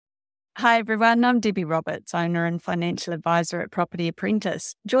Hi everyone, I'm Debbie Roberts, owner and financial advisor at Property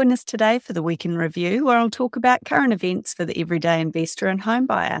Apprentice. Join us today for the Week in Review, where I'll talk about current events for the everyday investor and home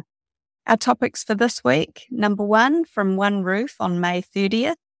buyer. Our topics for this week: number one, from One Roof on May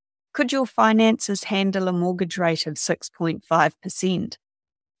 30th, could your finances handle a mortgage rate of 6.5%?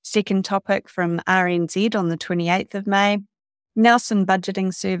 Second topic from RNZ on the 28th of May, Nelson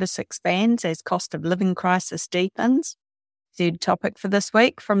budgeting service expands as cost of living crisis deepens. Third topic for this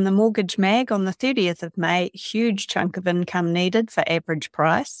week, from the Mortgage Mag on the 30th of May, huge chunk of income needed for average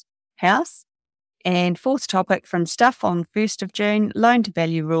price house. And fourth topic from Stuff on 1st of June,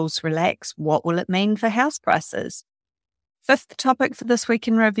 loan-to-value rules relax. What will it mean for house prices? Fifth topic for this week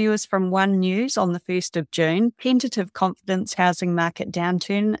in review is from One News on the 1st of June, tentative confidence housing market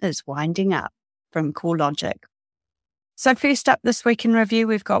downturn is winding up, from CoreLogic. So first up this week in review,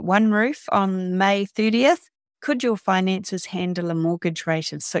 we've got One Roof on May 30th. Could your finances handle a mortgage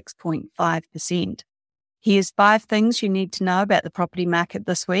rate of 6.5%? Here's 5 things you need to know about the property market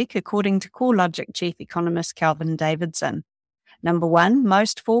this week, according to CoreLogic Chief Economist Calvin Davidson. Number one,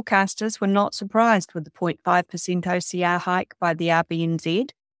 most forecasters were not surprised with the 0.5% OCR hike by the RBNZ,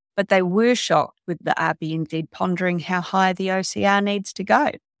 but they were shocked with the RBNZ pondering how high the OCR needs to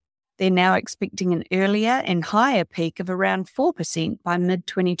go. They're now expecting an earlier and higher peak of around 4% by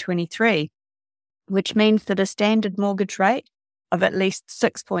mid-2023. Which means that a standard mortgage rate of at least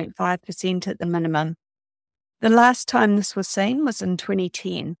 6.5% at the minimum. The last time this was seen was in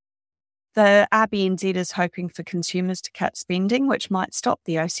 2010. The RBNZ is hoping for consumers to cut spending, which might stop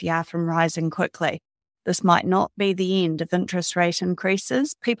the OCR from rising quickly. This might not be the end of interest rate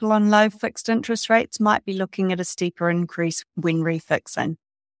increases. People on low fixed interest rates might be looking at a steeper increase when refixing.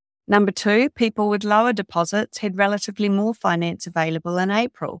 Number two, people with lower deposits had relatively more finance available in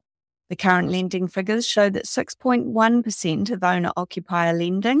April. The current lending figures show that 6.1% of owner-occupier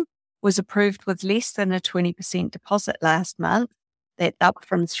lending was approved with less than a 20% deposit last month. That's up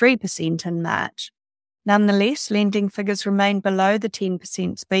from 3% in March. Nonetheless, lending figures remain below the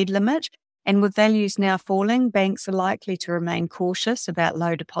 10% speed limit, and with values now falling, banks are likely to remain cautious about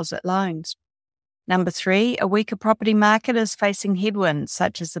low deposit loans. Number three, a weaker property market is facing headwinds,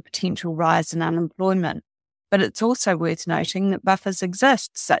 such as the potential rise in unemployment. But it's also worth noting that buffers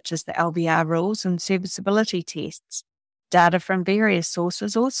exist, such as the LVR rules and serviceability tests. Data from various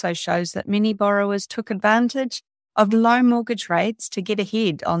sources also shows that many borrowers took advantage of low mortgage rates to get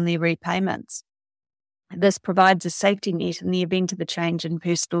ahead on their repayments. This provides a safety net in the event of a change in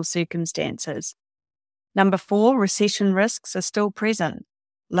personal circumstances. Number four, recession risks are still present.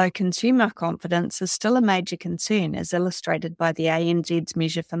 Low consumer confidence is still a major concern, as illustrated by the ANZ's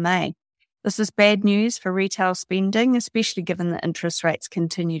measure for May. This is bad news for retail spending, especially given that interest rates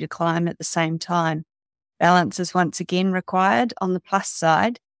continue to climb at the same time. Balance is once again required. On the plus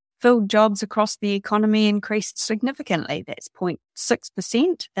side, filled jobs across the economy increased significantly. That's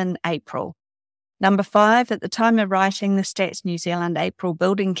 0.6% in April. Number five, at the time of writing, the Stats New Zealand April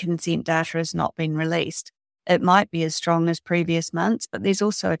building consent data has not been released. It might be as strong as previous months, but there's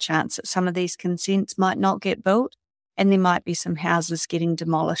also a chance that some of these consents might not get built, and there might be some houses getting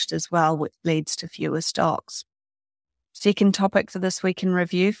demolished as well, which leads to fewer stocks. Second topic for this week in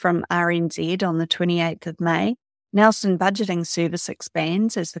review from RNZ on the 28th of May, Nelson budgeting service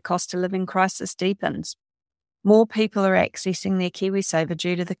expands as the cost of living crisis deepens. More people are accessing their KiwiSaver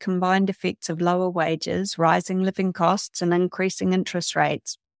due to the combined effects of lower wages, rising living costs and increasing interest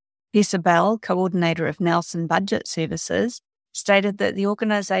rates. Tessa Bell, coordinator of Nelson Budget Services, stated that the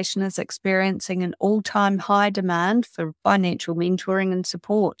organisation is experiencing an all-time high demand for financial mentoring and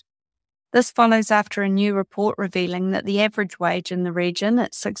support. This follows after a new report revealing that the average wage in the region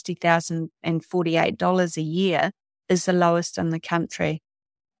at $60,048 a year is the lowest in the country.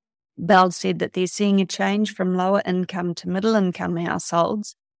 Bell said that they're seeing a change from lower income to middle income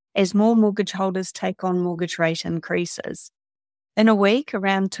households as more mortgage holders take on mortgage rate increases. In a week,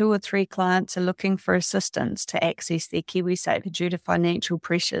 around 2 or 3 clients are looking for assistance to access their KiwiSaver due to financial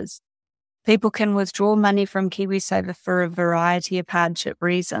pressures. People can withdraw money from KiwiSaver for a variety of hardship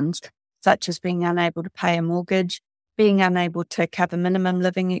reasons, such as being unable to pay a mortgage, being unable to cover minimum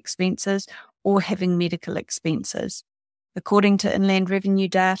living expenses, or having medical expenses. According to Inland Revenue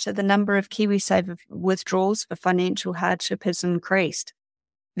data, the number of KiwiSaver withdrawals for financial hardship has increased.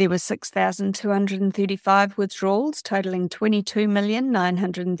 There were 6,235 withdrawals, totaling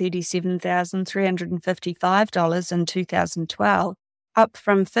 $22,937,355 in 2012, up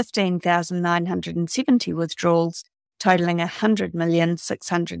from 15,970 withdrawals, totaling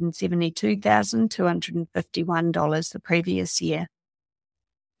 $100,672,251 the previous year.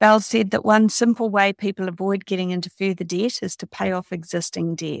 Bell said that one simple way people avoid getting into further debt is to pay off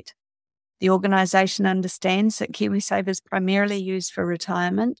existing debt. The organisation understands that KiwiSaver is primarily used for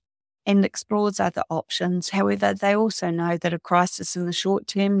retirement and explores other options. However, they also know that a crisis in the short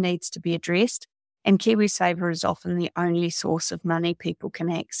term needs to be addressed, and KiwiSaver is often the only source of money people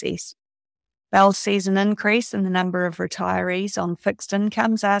can access. Bell sees an increase in the number of retirees on fixed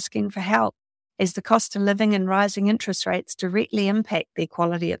incomes asking for help, as the cost of living and rising interest rates directly impact their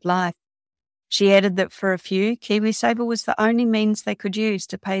quality of life. She added that for a few, KiwiSaver was the only means they could use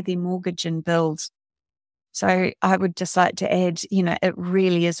to pay their mortgage and bills. So I would just like to add, it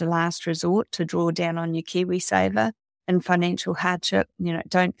really is a last resort to draw down on your KiwiSaver in financial hardship.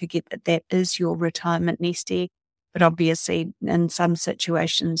 Don't forget that that is your retirement nest egg, but obviously in some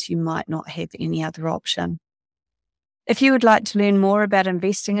situations you might not have any other option. If you would like to learn more about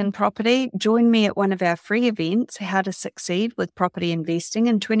investing in property, join me at one of our free events, How to Succeed with Property Investing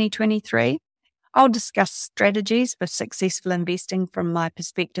in 2023. I'll discuss strategies for successful investing from my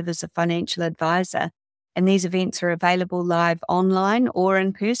perspective as a financial advisor, and these events are available live online or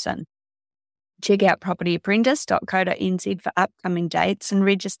in person. Check out propertyapprentice.co.nz for upcoming dates and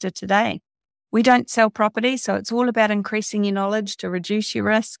register today. We don't sell property, so it's all about increasing your knowledge to reduce your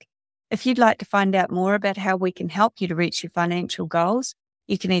risk. If you'd like to find out more about how we can help you to reach your financial goals,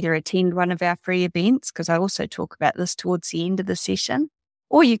 you can either attend one of our free events, because I also talk about this towards the end of the session,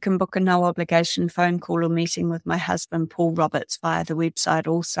 or you can book a no-obligation phone call or meeting with my husband, Paul Roberts, via the website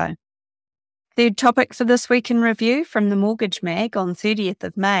also. Third topic for this week in review from the Mortgage Mag on 30th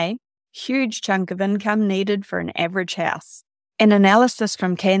of May, huge chunk of income needed for an average house. An analysis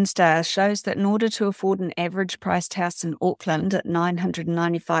from Canstar shows that in order to afford an average priced house in Auckland at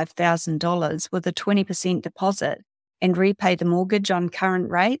 $995,000 with a 20% deposit and repay the mortgage on current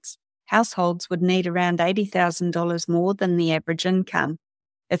rates, households would need around $80,000 more than the average income.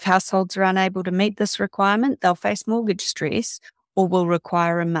 If households are unable to meet this requirement, they'll face mortgage stress or will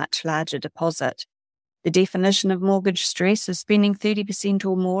require a much larger deposit. The definition of mortgage stress is spending 30%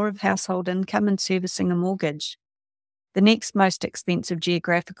 or more of household income in servicing a mortgage. The next most expensive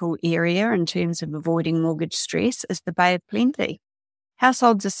geographical area in terms of avoiding mortgage stress is the Bay of Plenty.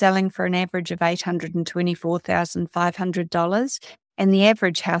 Households are selling for an average of $824,500, and the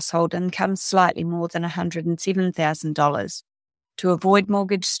average household income slightly more than $107,000. To avoid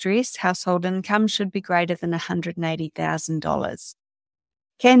mortgage stress, household income should be greater than $180,000.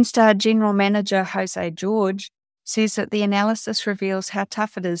 Canstar General Manager Jose George says that the analysis reveals how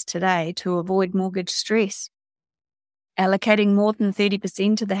tough it is today to avoid mortgage stress. Allocating more than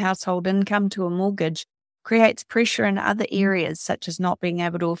 30% of the household income to a mortgage creates pressure in other areas, such as not being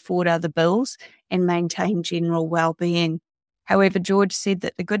able to afford other bills and maintain general well-being. However, George said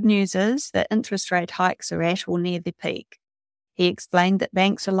that the good news is that interest rate hikes are at or near their peak. He explained that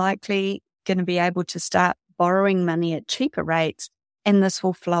banks are likely going to be able to start borrowing money at cheaper rates, and this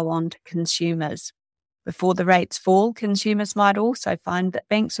will flow on to consumers. Before the rates fall, consumers might also find that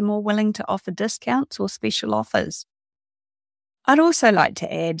banks are more willing to offer discounts or special offers. I'd also like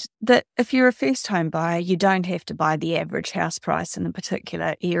to add that if you're a first home buyer, you don't have to buy the average house price in a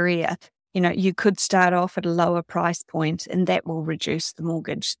particular area. You could start off at a lower price point, and that will reduce the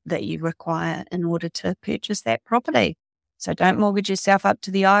mortgage that you require in order to purchase that property. So don't mortgage yourself up to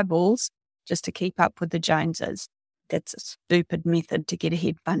the eyeballs just to keep up with the Joneses. That's a stupid method to get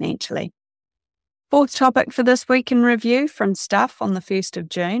ahead financially. Fourth topic for this week in review from Stuff on the 1st of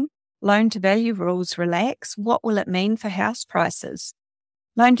June. Loan-to-value rules relax. What will it mean for house prices?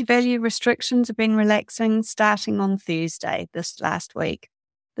 Loan-to-value restrictions have been relaxing starting on Thursday this last week.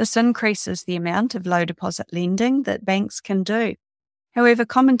 This increases the amount of low deposit lending that banks can do. However,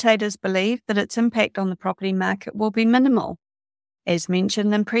 commentators believe that its impact on the property market will be minimal. As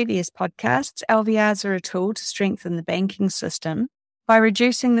mentioned in previous podcasts, LVRs are a tool to strengthen the banking system by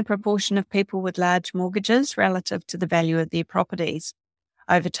reducing the proportion of people with large mortgages relative to the value of their properties.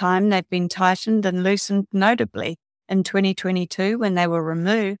 Over time, they've been tightened and loosened notably in 2022 when they were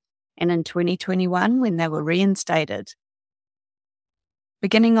removed and in 2021 when they were reinstated.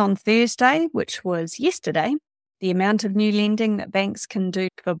 Beginning on Thursday, which was yesterday, the amount of new lending that banks can do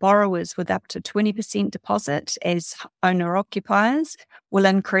for borrowers with up to 20% deposit as owner-occupiers will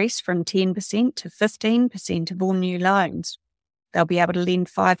increase from 10% to 15% of all new loans. They'll be able to lend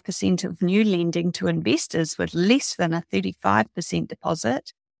 5% of new lending to investors with less than a 35%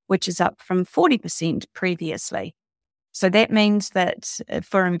 deposit, which is up from 40% previously. So that means that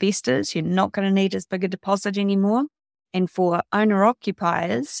for investors, you're not going to need as big a deposit anymore. And for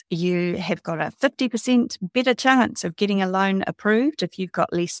owner-occupiers, you have got a 50% better chance of getting a loan approved if you've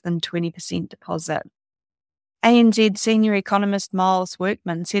got less than 20% deposit. ANZ senior economist Miles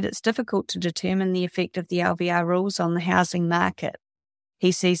Workman said it's difficult to determine the effect of the LVR rules on the housing market.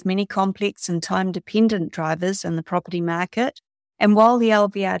 He sees many complex and time-dependent drivers in the property market, and while the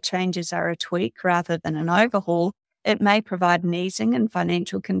LVR changes are a tweak rather than an overhaul, it may provide an easing in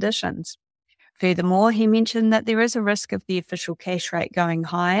financial conditions. Furthermore, he mentioned that there is a risk of the official cash rate going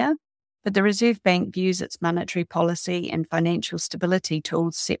higher, but the Reserve Bank views its monetary policy and financial stability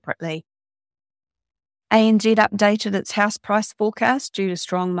tools separately. ANZ updated its house price forecast due to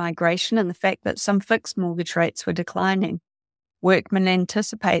strong migration and the fact that some fixed mortgage rates were declining. Workman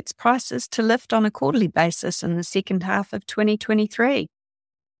anticipates prices to lift on a quarterly basis in the second half of 2023.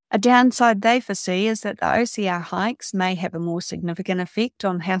 A downside they foresee is that the OCR hikes may have a more significant effect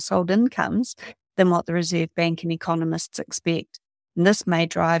on household incomes than what the Reserve Bank and economists expect, and this may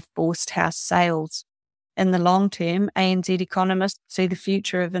drive forced house sales. In the long term, ANZ economists see the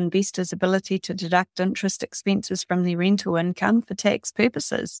future of investors' ability to deduct interest expenses from their rental income for tax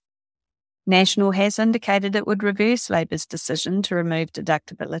purposes. National has indicated it would reverse Labor's decision to remove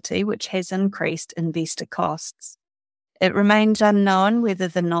deductibility, which has increased investor costs. It remains unknown whether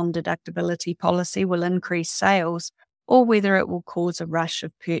the non-deductibility policy will increase sales or whether it will cause a rush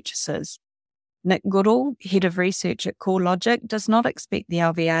of purchases. Nick Goodall, head of research at CoreLogic, does not expect the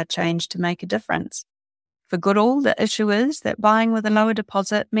LVR change to make a difference. For Goodall, the issue is that buying with a lower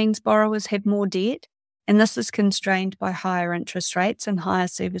deposit means borrowers have more debt, and this is constrained by higher interest rates and higher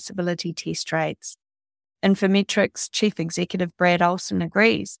serviceability test rates. Infometrics Chief Executive Brad Olsen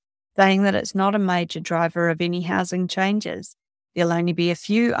agrees, saying that it's not a major driver of any housing changes. There'll only be a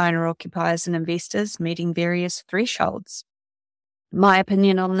few owner-occupiers and investors meeting various thresholds. My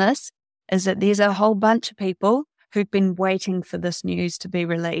opinion on this is that there's a whole bunch of people who've been waiting for this news to be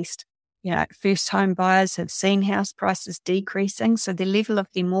released. First home buyers have seen house prices decreasing, so the level of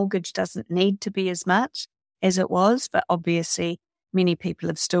their mortgage doesn't need to be as much as it was, but obviously many people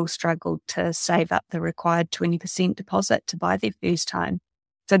have still struggled to save up the required 20% deposit to buy their first home.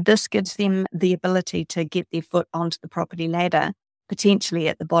 So this gives them the ability to get their foot onto the property ladder, potentially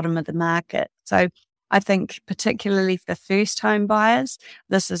at the bottom of the market. So I think particularly for first home buyers,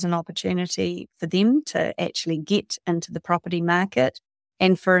 this is an opportunity for them to actually get into the property market.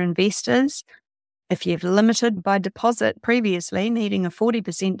 And for investors, if you've limited by deposit previously, needing a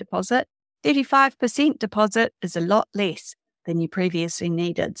 40% deposit, 35% deposit is a lot less than you previously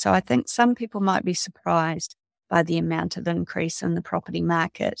needed. So I think some people might be surprised by the amount of increase in the property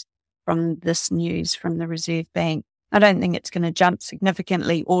market from this news from the Reserve Bank. I don't think it's going to jump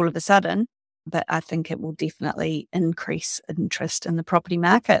significantly all of a sudden, but I think it will definitely increase interest in the property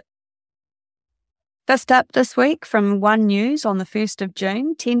market. First up this week from One News on the 1st of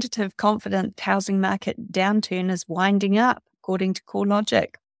June, tentative confident housing market downturn is winding up, according to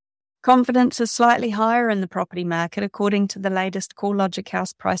CoreLogic. Confidence is slightly higher in the property market, according to the latest CoreLogic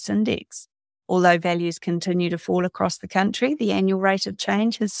House Price Index. Although values continue to fall across the country, the annual rate of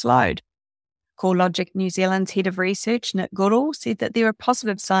change has slowed. CoreLogic New Zealand's head of research, Nick Goodall, said that there are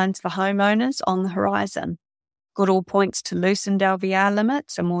positive signs for homeowners on the horizon. Goodall points to loosened LVR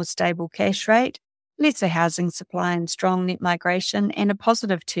limits, a more stable cash rate, lesser housing supply and strong net migration, and a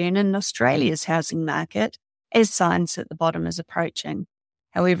positive turn in Australia's housing market as signs that the bottom is approaching.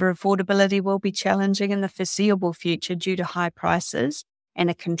 However, affordability will be challenging in the foreseeable future due to high prices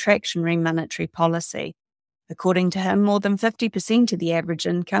and a contractionary monetary policy. According to him, more than 50% of the average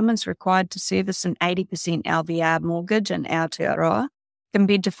income is required to service an 80% LVR mortgage in Aotearoa,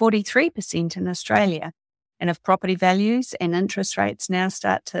 compared to 43% in Australia. And if property values and interest rates now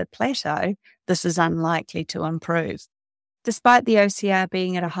start to plateau, this is unlikely to improve. Despite the OCR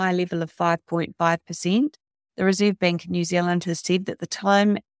being at a high level of 5.5%, the Reserve Bank of New Zealand has said that the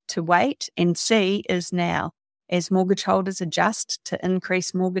time to wait and see is now, as mortgage holders adjust to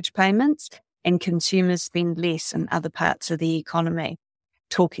increase mortgage payments and consumers spend less in other parts of the economy.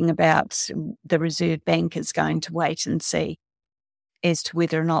 Talking about the Reserve Bank is going to wait and see as to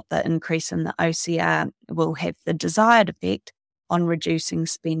whether or not the increase in the OCR will have the desired effect on reducing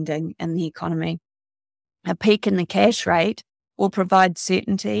spending in the economy. A peak in the cash rate will provide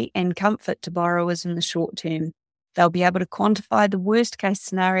certainty and comfort to borrowers in the short term. They'll be able to quantify the worst case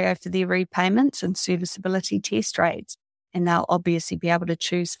scenario for their repayments and serviceability test rates, and they'll obviously be able to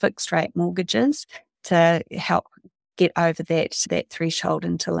choose fixed rate mortgages to help get over that threshold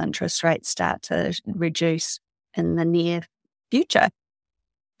until interest rates start to reduce in the near future.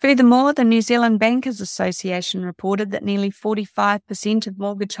 Furthermore, the New Zealand Bankers Association reported that nearly 45% of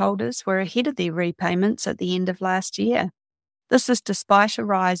mortgage holders were ahead of their repayments at the end of last year. This is despite a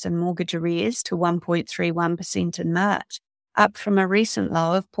rise in mortgage arrears to 1.31% in March, up from a recent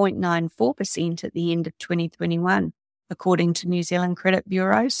low of 0.94% at the end of 2021, according to New Zealand Credit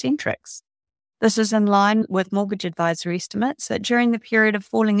Bureau Centrix. This is in line with mortgage advisor estimates that during the period of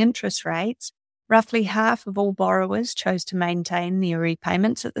falling interest rates, roughly half of all borrowers chose to maintain their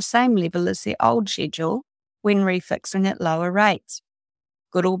repayments at the same level as their old schedule when refixing at lower rates.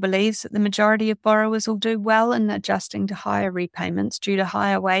 Goodall believes that the majority of borrowers will do well in adjusting to higher repayments due to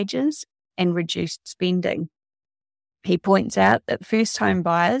higher wages and reduced spending. He points out that first home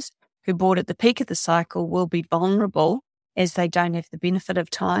buyers who bought at the peak of the cycle will be vulnerable as they don't have the benefit of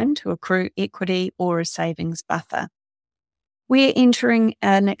time to accrue equity or a savings buffer. We're entering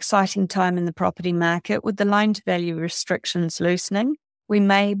an exciting time in the property market with the loan-to-value restrictions loosening. We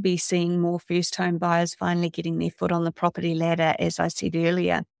may be seeing more first-home buyers finally getting their foot on the property ladder, as I said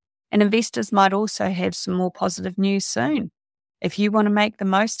earlier. And investors might also have some more positive news soon. If you want to make the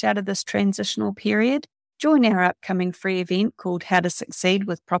most out of this transitional period, join our upcoming free event called How to Succeed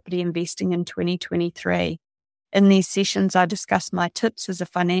with Property Investing in 2023. In these sessions, I discuss my tips as a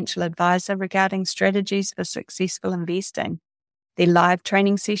financial advisor regarding strategies for successful investing. They're live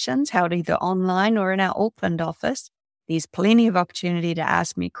training sessions held either online or in our Auckland office. There's plenty of opportunity to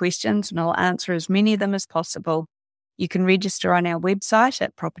ask me questions and I'll answer as many of them as possible. You can register on our website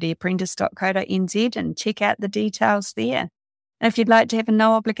at propertyapprentice.co.nz and check out the details there. And if you'd like to have a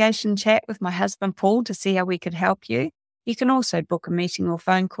no-obligation chat with my husband Paul to see how we could help you, you can also book a meeting or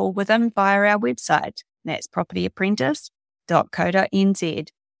phone call with him via our website. That's propertyapprentice.co.nz.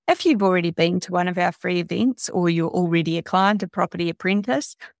 If you've already been to one of our free events or you're already a client of Property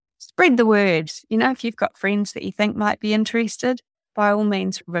Apprentice, spread the word. If you've got friends that you think might be interested, by all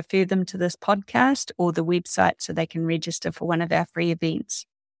means refer them to this podcast or the website so they can register for one of our free events.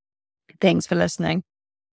 Thanks for listening.